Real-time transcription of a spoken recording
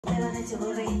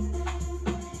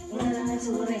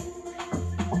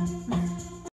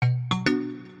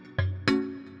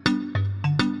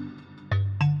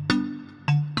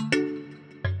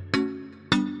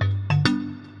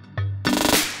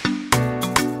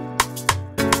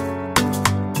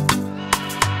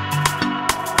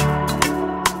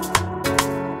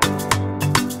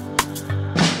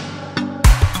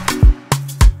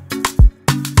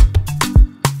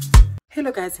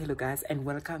Hello guys, and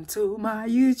welcome to my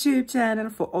YouTube channel.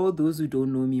 For all those who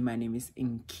don't know me, my name is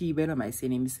LiQWYD. My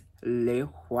surname is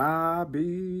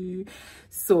LiQWYD.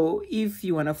 So if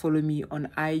you want to follow me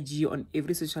on IG, on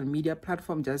every social media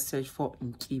platform, just search for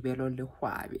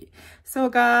LiQWYD. So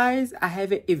guys, I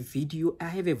have a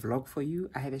vlog for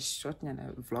you. I have a short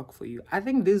vlog for you. I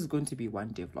think this is going to be one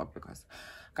day vlog because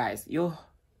guys, you're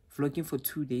vlogging for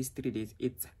 2 days, 3 days.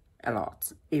 It's a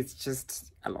lot. It's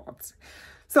just a lot.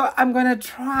 So I'm gonna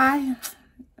try,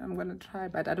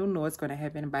 but I don't know what's gonna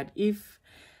happen. But if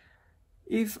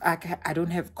I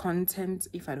don't have content,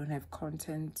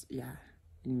 yeah,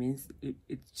 it means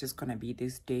it's just gonna be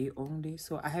this day only.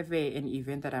 So I have an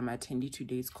event that I'm attending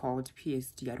today. It's called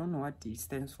PSD. I don't know what it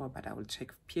stands for, but I will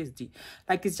check. PSD,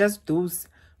 like, it's just those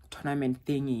tournament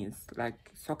thingies, like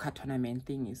soccer tournament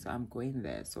thingies. So I'm going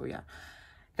there. So yeah,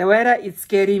 the weather is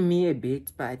scaring me a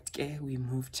bit, but we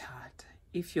move, child.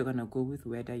 If you're gonna go with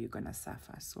weather, you're gonna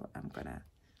suffer. So I'm gonna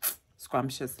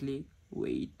scrumptiously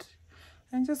wait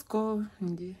and just go.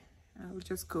 I'll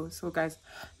just go. So guys,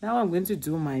 now I'm going to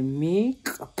do my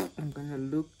makeup. I'm gonna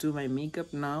do my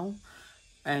makeup now.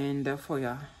 And therefore,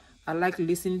 yeah, I like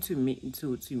listening to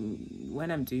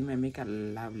when I'm doing my makeup. I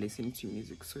love listening to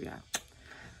music. So yeah,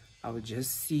 I will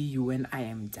just see you when I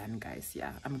am done, guys.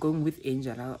 Yeah, I'm going with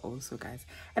Angela also, guys.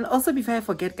 And also, before I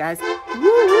forget, guys, we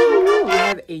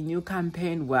have a new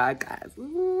campaign work, guys.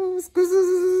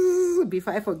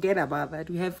 Before I forget about that,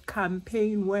 we have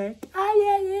campaign work.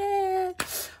 Yeah.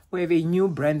 We have a new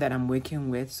brand that I'm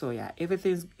working with. So yeah,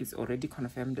 everything is already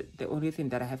confirmed. The only thing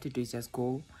that I have to do is just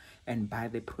go and buy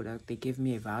the product. They gave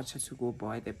me a voucher to go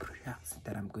buy the products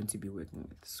that I'm going to be working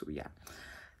with. So yeah.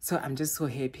 So I'm just so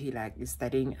happy, like I'm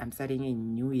starting a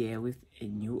new year with a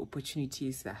new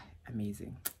opportunities.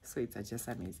 Amazing. So it's just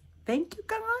amazing. Thank you,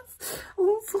 guys.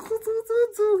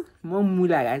 More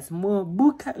mula, guys. More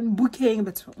booking,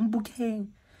 but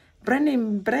booking.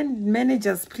 Brand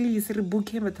managers, please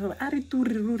rebooking, but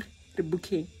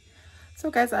rebooking. So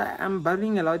guys, I'm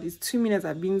babbling a lot. It's 2 minutes.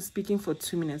 I've been speaking for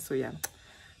 2 minutes. So yeah,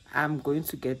 I'm going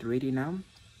to get ready now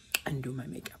and do my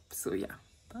makeup. So yeah,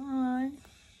 bye.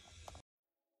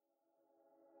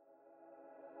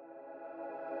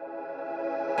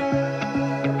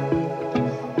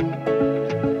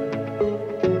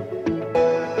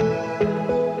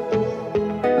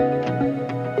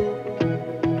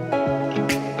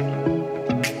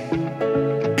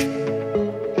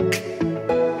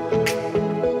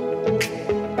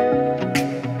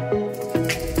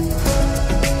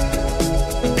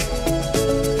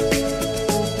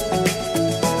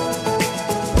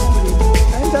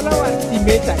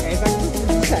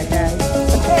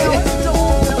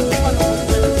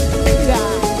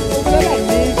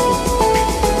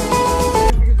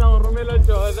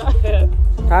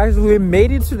 Guys, we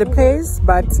made it to the place,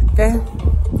 but the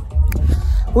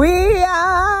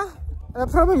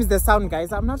problem is the sound,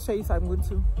 guys. I'm not sure if I'm going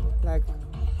to like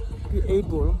be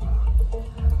able.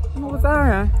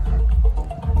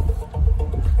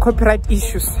 Copyright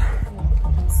issues.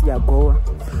 See, I go.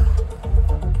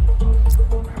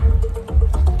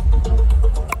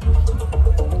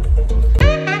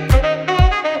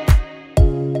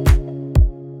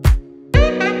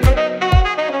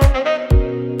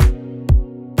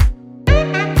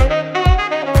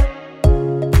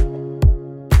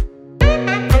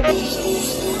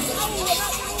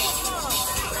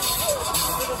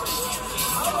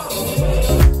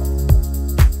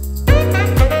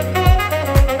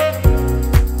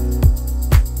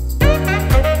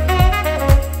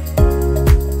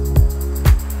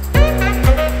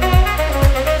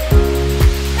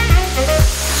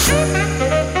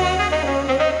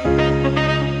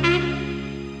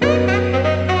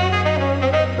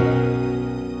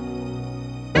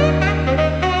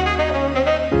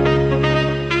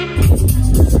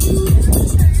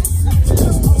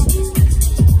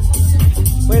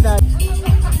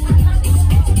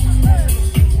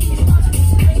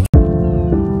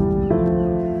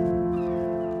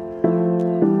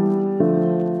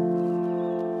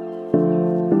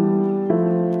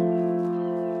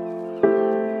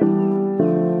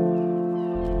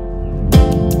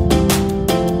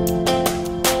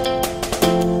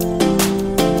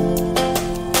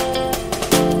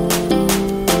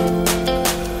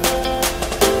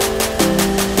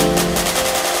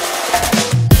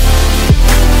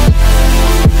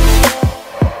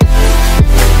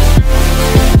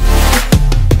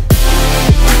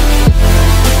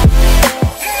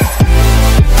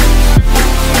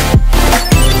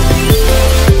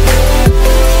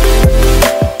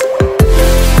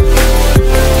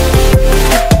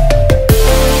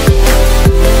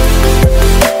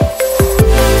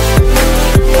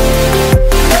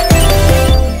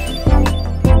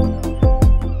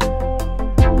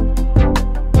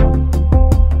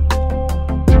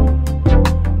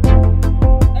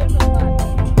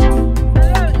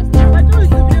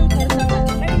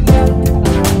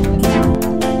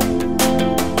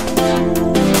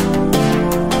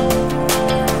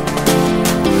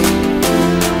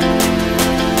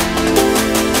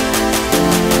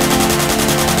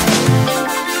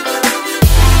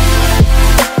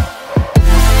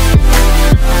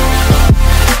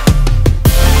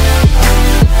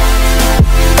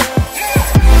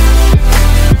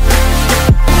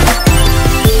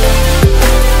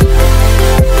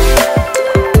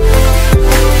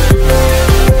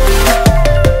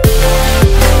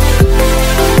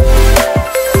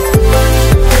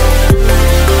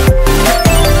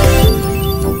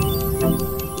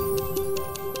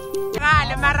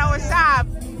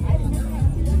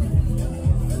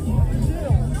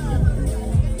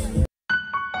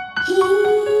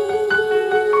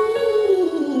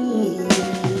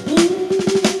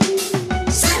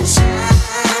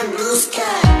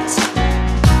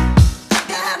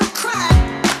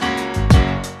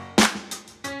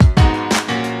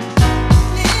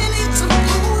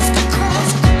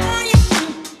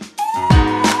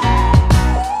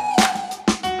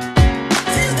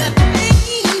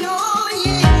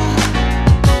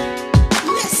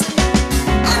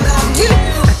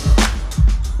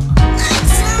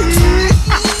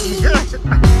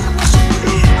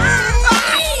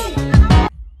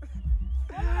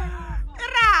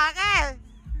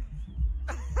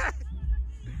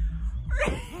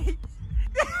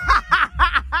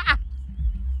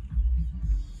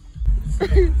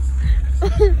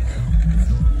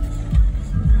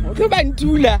 Ke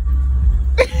bantula.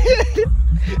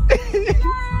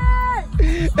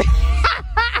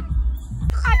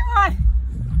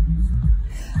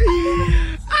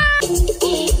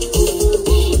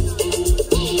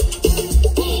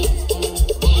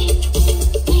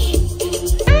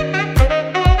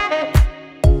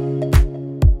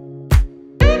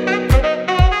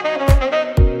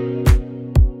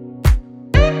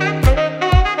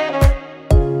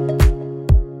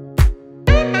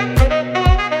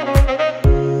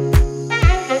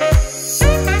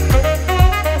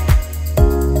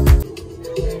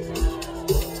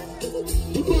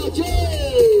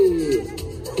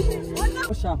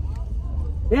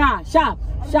 Yeah,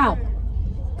 sharp.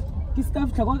 This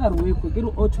stuff chakwa ka ruweko, ke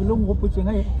ro otho lo mo potse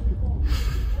nga ye.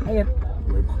 Aye.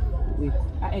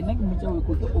 A ena ke motsa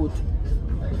weko ke otho.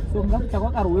 So nga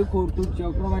chakwa ka ruweko to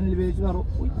tshwa ko ba ne lebetse ba ro.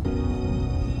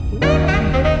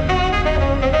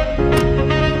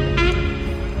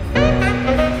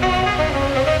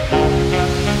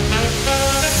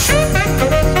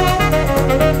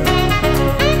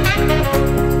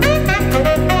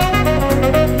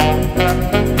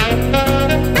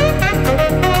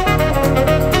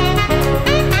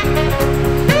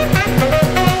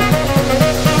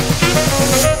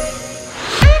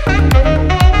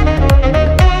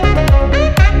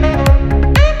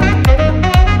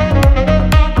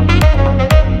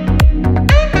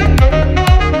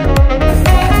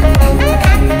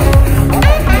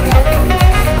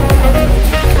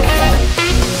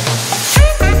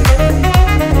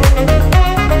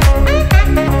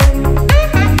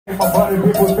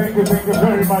 Thank you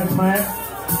very much, man.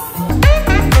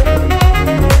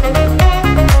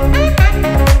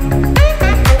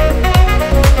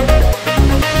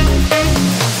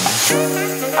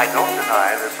 I don't deny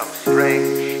there's some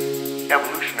strange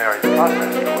evolutionary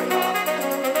process going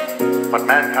on, but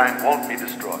mankind won't be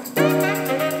destroyed.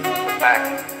 The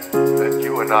fact that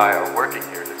you and I are working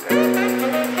here today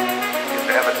is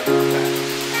evidence of that.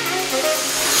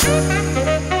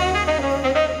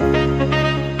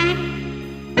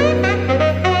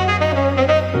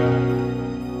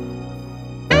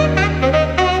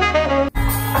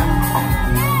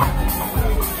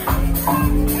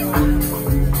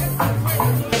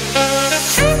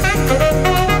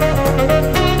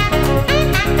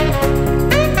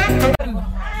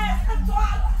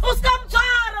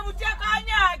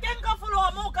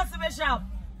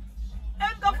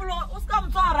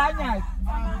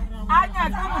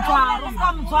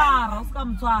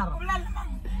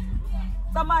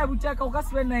 Sama buteka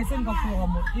ukasibe na isenga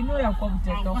kuomo ino ya kwa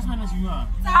buteka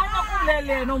anya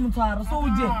kulela no mthwaro so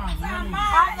uje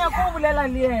anya kubulela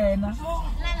liena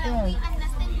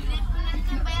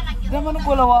dama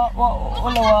ngola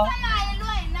wa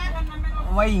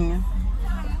wainga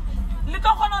lito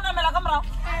khona na mela kamera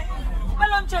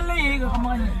belon chele yiga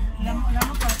kamanye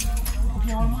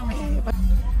okay wa mama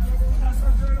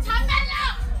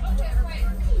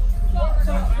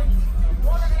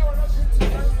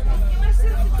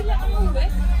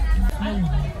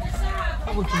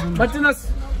Matinas,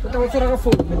 kita mau cari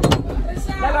food.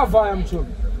 Lala vaya mchum.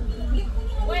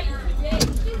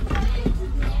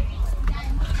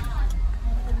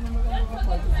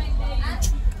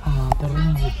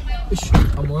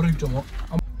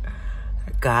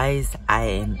 Guys, I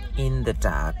am in the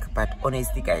dark, but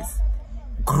honestly, guys,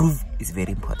 groove is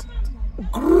very important.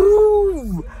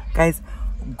 Groove, guys,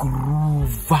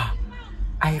 groove.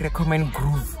 I recommend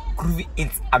groove. Groove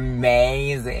is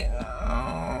amazing.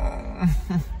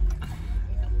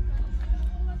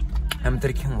 I'm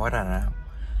drinking water now,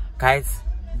 guys.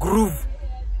 Groove,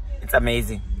 it's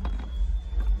amazing.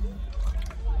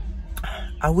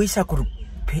 I wish I could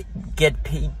get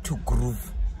paid to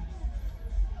groove.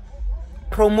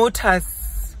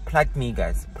 Promoters, plug me,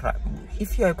 guys.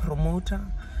 If you're a promoter,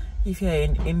 if you're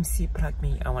an MC, plug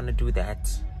me. I want to do that.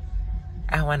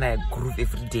 I want to groove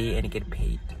every day and get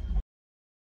paid.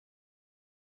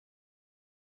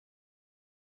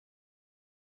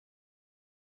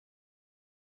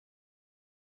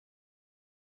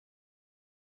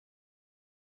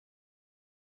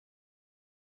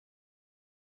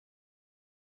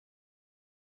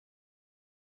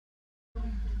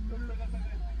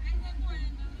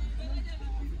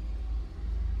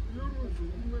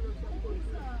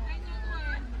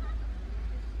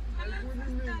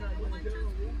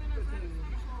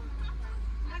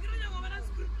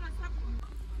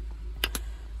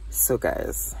 So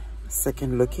guys,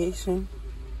 second location,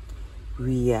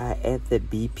 we are at the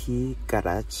BP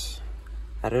garage.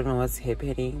 I don't know what's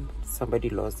happening. Somebody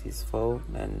lost his phone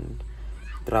and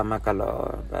drama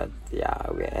galore, but yeah,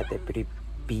 we're at the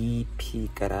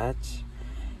BP garage.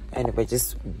 and we're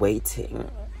just waiting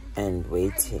and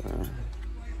waiting.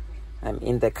 I'm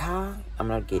in the car. I'm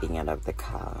not getting out of the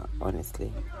car,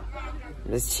 honestly.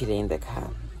 I'm just chilling in the car.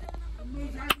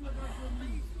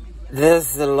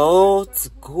 There's a lot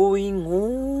going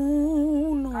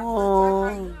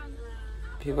on.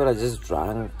 People are just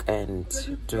drunk and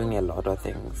doing a lot of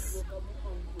things.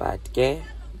 But yeah,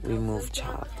 we move,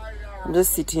 child. I'm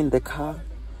just sitting in the car.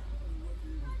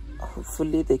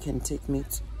 Hopefully they can take me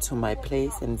to my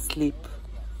place and sleep.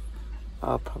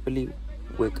 I'll probably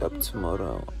wake up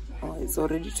tomorrow. Oh, it's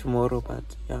already tomorrow,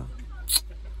 but yeah,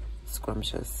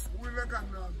 scrumptious.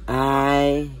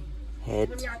 I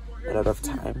had a lot of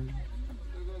time.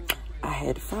 I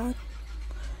had fun.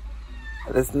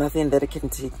 There's nothing that can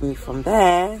take me from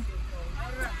there.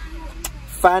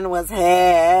 Fun was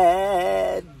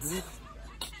had.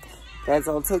 Guys,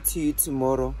 I'll talk to you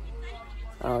tomorrow.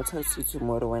 I'll talk to you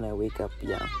tomorrow when I wake up.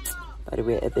 Yeah, but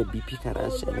we're at the BP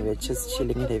garage and we're just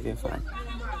chilling and having fun.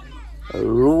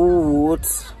 Root.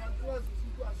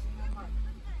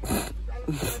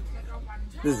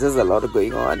 There's just a lot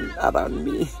going on around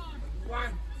me.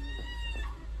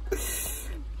 It's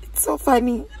so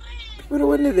funny. People,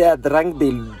 when they are drunk,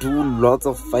 they do lots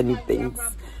of funny things.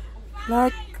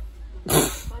 Like,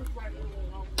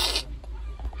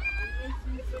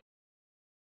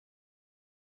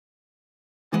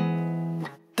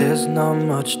 there's not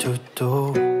much to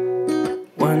do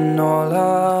when all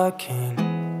I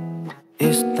can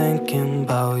is thinking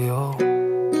about you.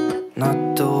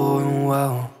 Not doing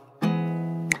well,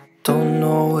 don't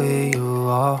know where you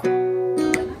are,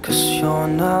 'cause you're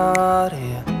not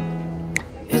here.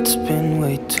 It's been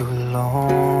way too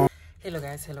long.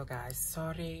 hello guys,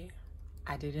 sorry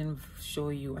I didn't show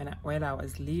you, and while I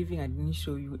was leaving I didn't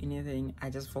show you anything. I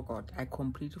just forgot. I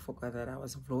completely forgot that I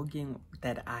was vlogging,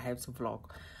 that I have to vlog.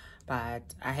 But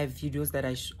I have videos that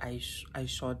I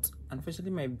shot.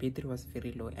 Unfortunately my battery was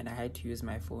very low and I had to use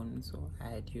my phone, so I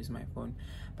had to use my phone.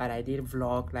 But I did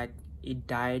vlog. Like, it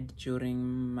died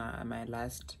during my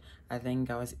last, I think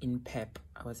I was in PEP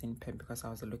because I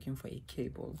was looking for a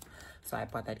cable, so I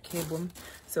bought that cable.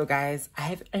 So guys, I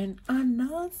have an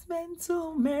announcement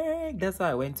to make. That's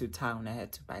why I went to town. I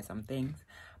had to buy some things,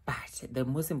 but the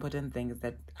most important thing is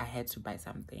that I had to buy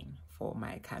something for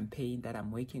my campaign that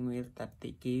I'm working with, that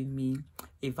they gave me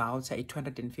a voucher, a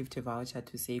 250 voucher,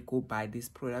 to say go buy these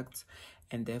products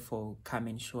and therefore come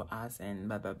and show us and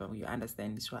blah blah blah. You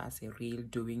understand? Show us a reel,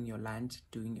 doing your lunch,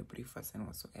 doing your breakfast and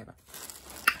whatsoever.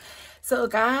 So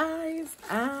guys,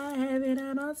 I have an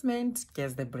announcement.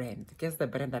 Guess the brand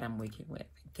that I'm working with.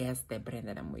 Guess the brand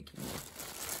that I'm working with.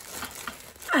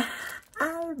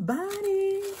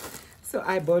 Albany. So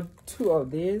I bought 2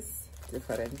 of these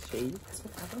different shades.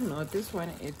 I don't know, this one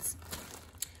it's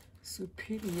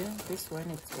superior, this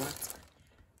one is what?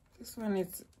 This one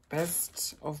is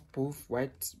best of both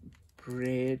white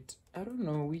bread. I don't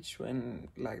know which one,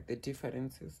 like the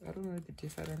differences. I don't know the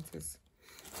differences.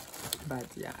 But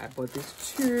yeah, I bought these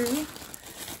 2.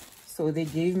 So they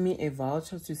gave me a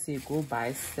voucher to say go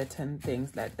buy certain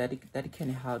things like that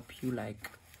can help you,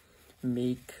 like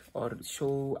make or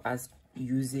show us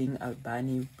using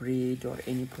Albany bread or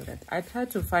any product. I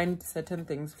tried to find certain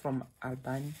things from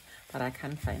Albany, but I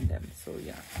can't find them. So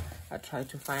yeah, I tried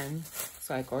to find.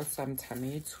 So I got some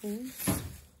tomatoes.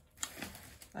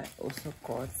 I also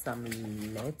got some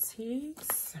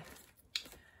lettuce.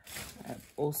 I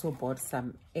also bought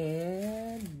some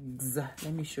eggs.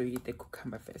 Let me show you the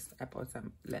cucumber first. I bought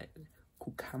some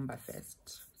cucumber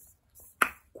first.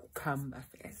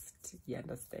 You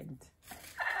understand?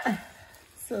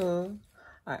 So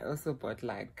I also bought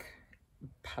like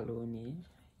paloni.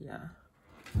 Yeah.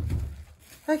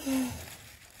 Okay.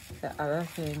 The other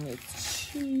thing is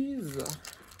cheese.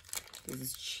 This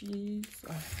is cheese.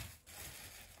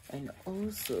 And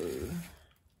also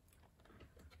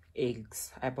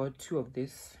eggs. I bought 2 of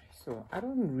this. So I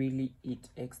don't really eat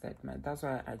eggs that much. That's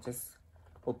why I just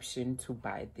option to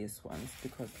buy these ones,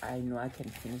 because I know I can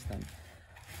finish them.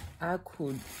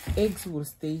 Eggs will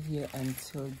stay here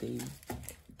until they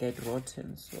get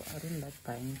rotten, so I don't like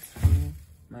buying too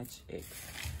much eggs,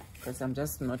 because I'm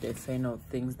just not a fan of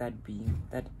things that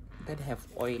have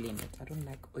oil in it. I don't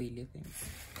like oily things.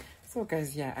 So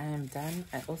guys, yeah, I am done.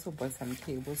 I also bought some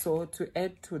cable. So to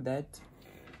add to that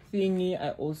thingy,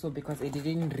 I also, because it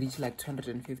didn't reach like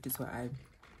 250, so I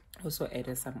also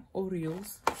added some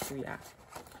Oreos. So yeah,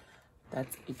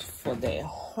 that's it for the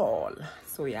haul.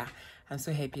 So yeah, I'm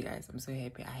so happy guys, I'm so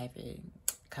happy. I have a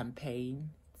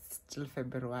campaign. Still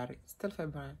February. Is it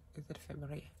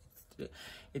February?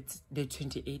 It's the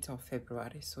 28th of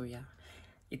February. So yeah,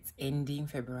 it's ending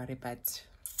February, but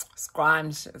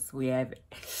scrumptious. We have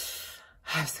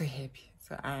I'm so happy.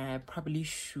 So I probably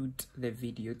shoot the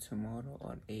video tomorrow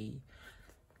on a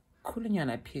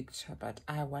Kulinyana picture, but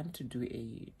I want to do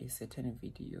a certain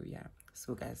video. Yeah,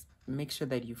 so guys, make sure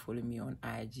that you follow me on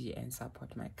IG and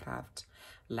support my craft.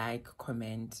 Like,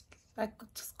 comment, like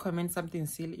just comment something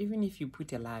silly. Even if you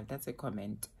put a live, that's a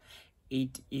comment.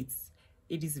 It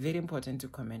is very important to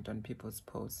comment on people's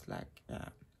posts. Like,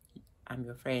 I'm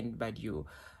your friend, but you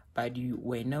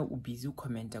were now busy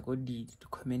comment. I go to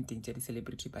commenting to the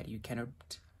celebrity, but you cannot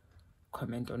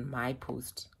comment on my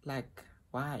post. Like,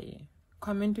 why?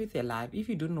 Comment with a live. If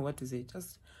you don't know what to say,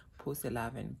 just post a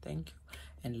live and thank you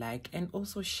and like, and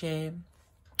also share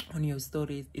on your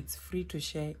stories. It's free to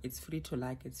share, it's free to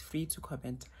like, it's free to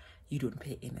comment. You don't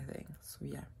pay anything. So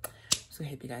yeah, so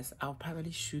happy guys. I'll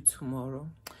probably shoot tomorrow.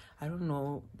 I don't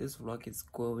know this vlog is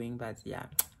going, but yeah,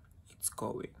 it's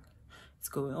going.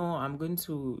 Oh, I'm going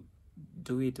to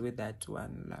do it with that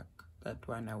one, like that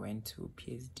one I went to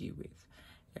PSD with.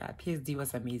 Yeah, PSD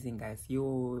was amazing, guys.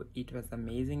 It was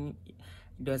amazing.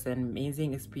 It was an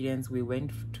amazing experience. We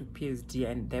went to PSD,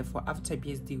 and therefore after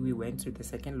PSD we went to the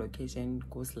second location,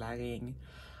 Koslaring.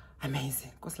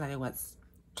 Amazing. Koslaring was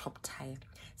top tier.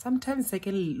 Sometimes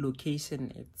second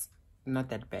location it's not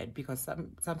that bad, because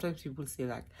sometimes people say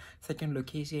like second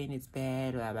location it's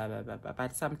bad, blah, blah, blah, blah, blah.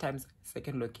 But sometimes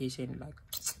second location, like,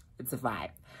 it's a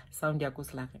vibe. Sound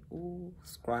Koslaring, oh,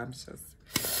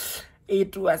 scrumptious.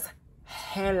 It was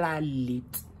hella lit.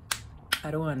 I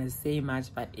don't want to say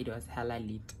much, but it was hella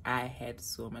lit. I had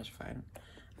so much fun.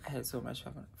 I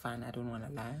don't want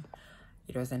to lie.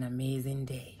 It was an amazing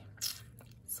day.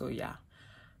 So yeah.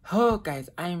 Oh guys,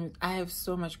 I have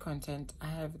so much content. I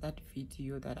have that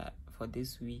video that for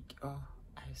this week. Oh,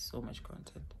 I have so much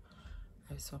content.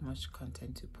 I have so much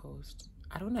content to post.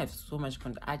 I don't have so much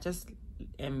content. I just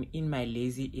am in my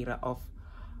lazy era of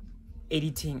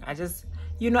editing. I just,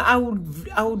 I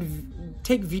would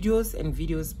take videos and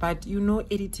videos, but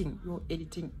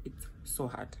editing, it's so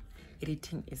hard.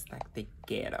 Editing is like the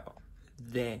ghetto.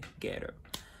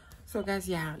 So guys,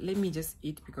 yeah, let me just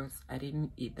eat, because I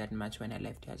didn't eat that much when I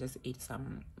left here. I just ate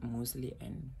some muesli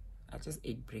and I just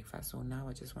ate breakfast, so now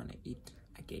I just want to eat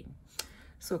again.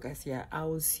 So guys, yeah, I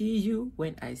will see you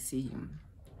when I see him.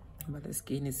 But the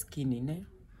skin is skinny, ne?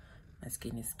 My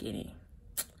skin is skinny.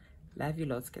 Love you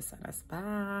lots, Kesanas.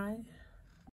 Bye.